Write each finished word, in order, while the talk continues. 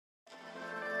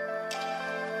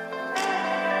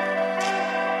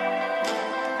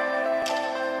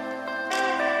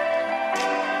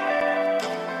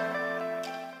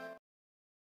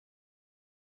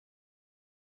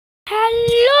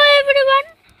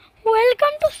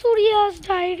Surya's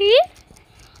diary.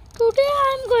 Today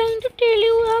I am going to tell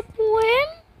you a poem.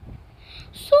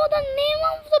 So the name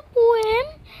of the poem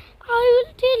I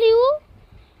will tell you.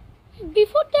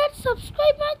 Before that,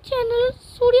 subscribe my channel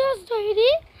Surya's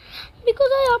diary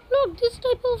because I upload this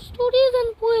type of stories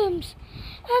and poems,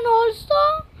 and also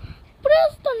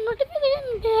press the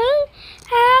notification bell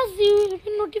as you will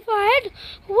be notified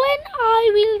when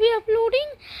I will be uploading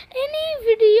any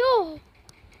video.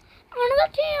 Another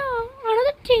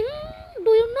thing,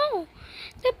 do you know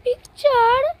the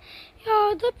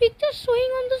picture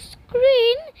showing on the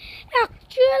screen?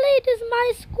 Actually, it is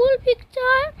my school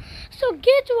picture. So,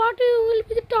 guess what will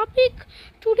be the topic?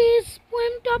 Today's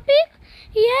poem topic.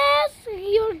 Yes,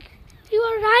 you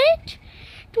are right.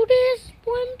 Today's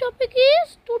poem topic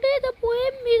is the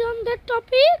poem is on that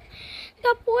topic.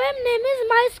 The poem name is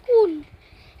My School.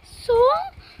 So,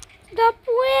 the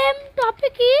poem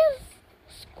topic is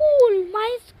school,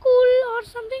 my school, or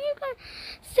something you can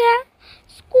say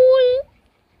school,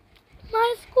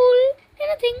 my school,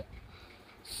 anything.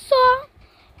 So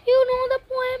you know the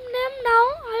poem name now.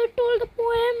 I told the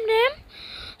poem name.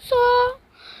 So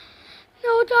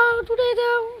now today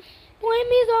the poem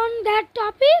is on that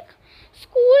topic,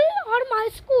 school or my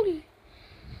school.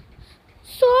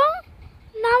 So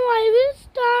now I will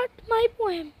start my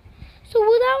poem. So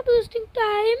without wasting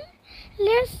time,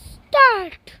 let's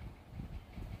start.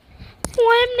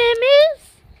 Poem name is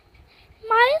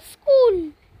My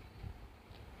School.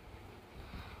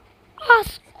 A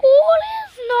school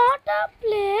is not a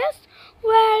place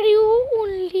where you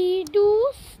only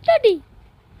do study.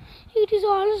 It is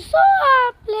also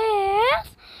a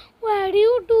place where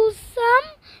you do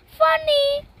some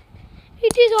funny.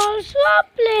 It is also a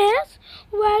place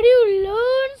where you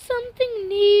learn something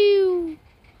new.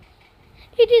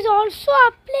 It is also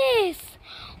a place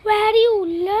where you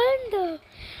learn the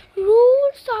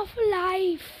rules of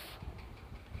life.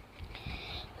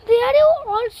 There you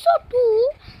also do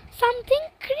something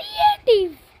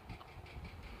creative.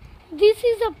 This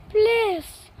is a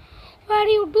place where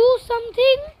you do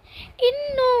something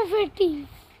innovative.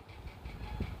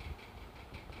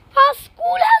 A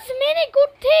school has many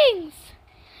good things.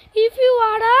 If you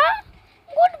are a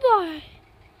good boy,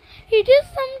 it is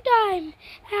sometimes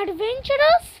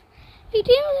adventurous, it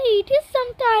is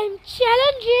sometimes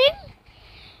challenging,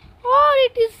 or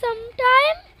it is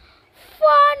sometimes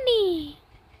funny.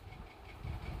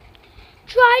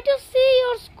 Try to see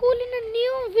your school in a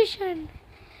new vision.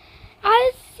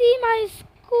 I see my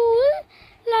school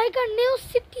like a new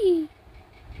city.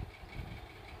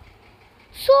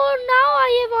 So now I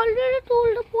have already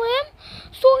told the poem.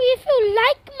 So if you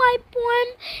like my poem,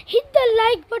 hit the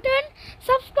like button,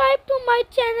 subscribe to my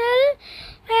channel,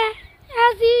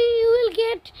 as you will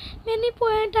get many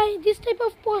poems, this type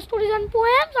of stories and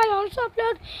poems. I also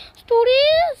upload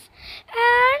stories,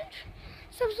 and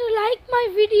like my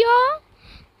video.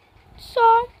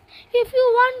 So if you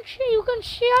want, you can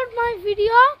share my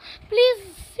video.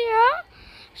 Please share.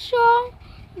 So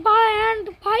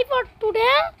bye for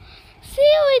today. See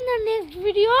you in the next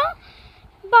video.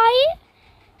 Bye.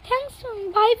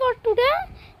 Bye for today.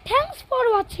 Thanks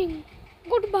for watching.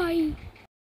 Goodbye.